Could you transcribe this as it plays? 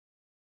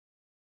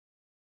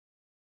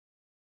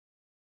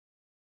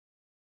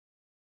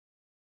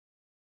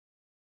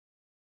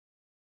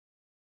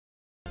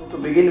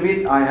begin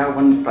with, I have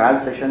one trial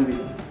session with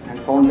and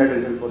found that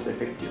result was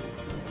effective.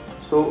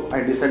 So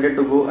I decided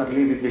to go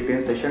early with the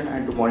 10th session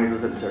and to monitor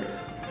the results.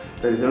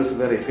 The results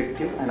were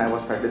effective and I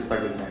was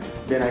satisfied with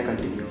that. Then I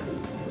continued.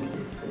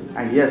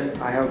 And yes,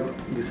 I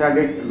have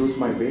decided to lose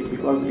my weight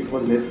because it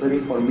was necessary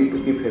for me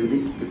to keep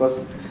healthy,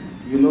 because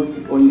you know,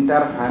 your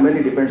entire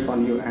family depends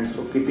on you, and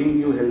so keeping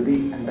you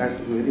healthy, and that's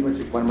very much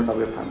requirement of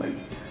your family.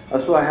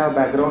 Also, I have a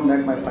background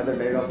that my father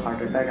died of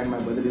heart attack and my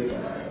brother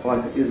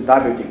is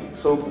diabetic.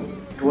 So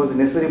it was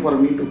necessary for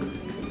me to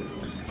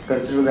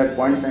consider that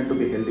points and to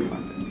be healthy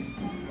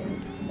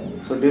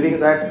one. So during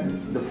that,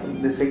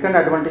 the second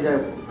advantage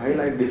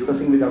while I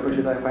discussing with Dr.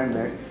 Shida, I find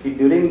that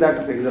during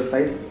that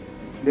exercise,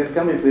 there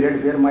came a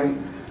period where my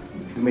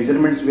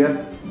measurements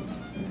were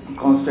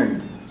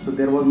constant. So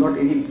there was not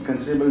any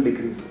considerable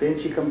decrease. Then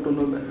she come to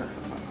know that,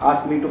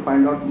 asked me to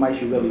find out my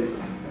sugar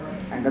level.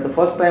 And at the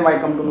first time I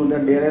come to know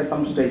that there are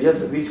some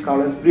stages which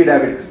called as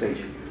pre-diabetic stage.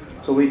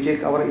 So we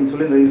check our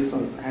insulin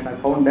resistance and I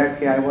found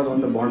that I was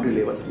on the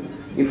boundary level.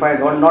 If I had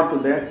gone not to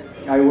that,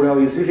 I would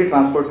have easily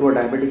transferred to a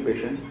diabetic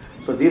patient.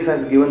 So this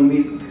has given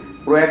me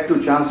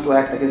proactive chance to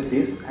act against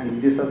this,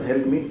 and this has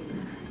helped me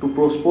to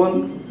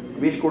postpone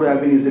which could have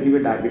been easily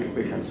with diabetic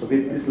patients. So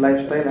with this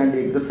lifestyle and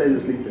the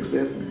exercise Sleep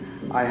Express,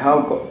 I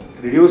have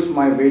reduced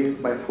my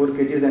weight by 4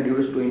 kgs and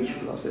reduced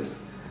 2-inch losses.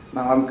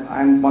 Now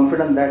I'm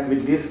confident that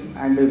with this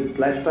and the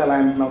lifestyle I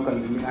am now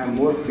consuming, I am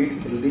more fit,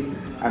 healthy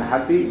and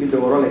happy with the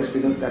overall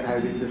experience that I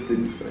have with the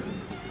Sleep Express.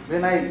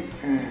 When I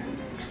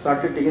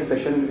started taking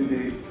session with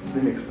the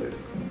Sleep Express,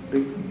 the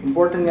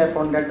important thing I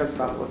found that the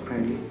staff was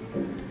friendly.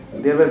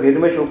 They were very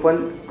much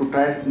open to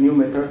try new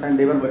methods and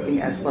they were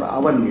working as per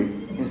our need.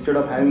 Instead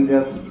of having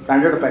their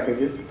standard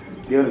packages,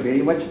 they were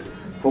very much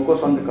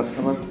focused on the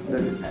customer.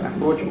 The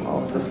approach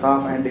of the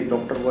staff and the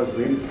doctor was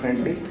very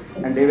friendly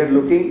and they were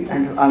looking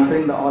and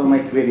answering all my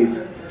queries.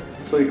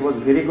 So it was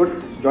very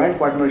good joint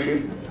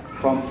partnership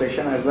from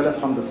patient as well as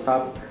from the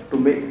staff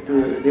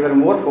they were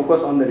more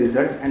focused on the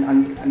result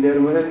and they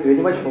were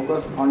very much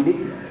focused on the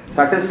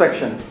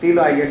satisfaction. Still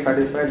I get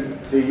satisfied.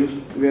 They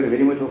were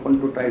very much open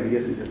to try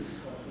various results.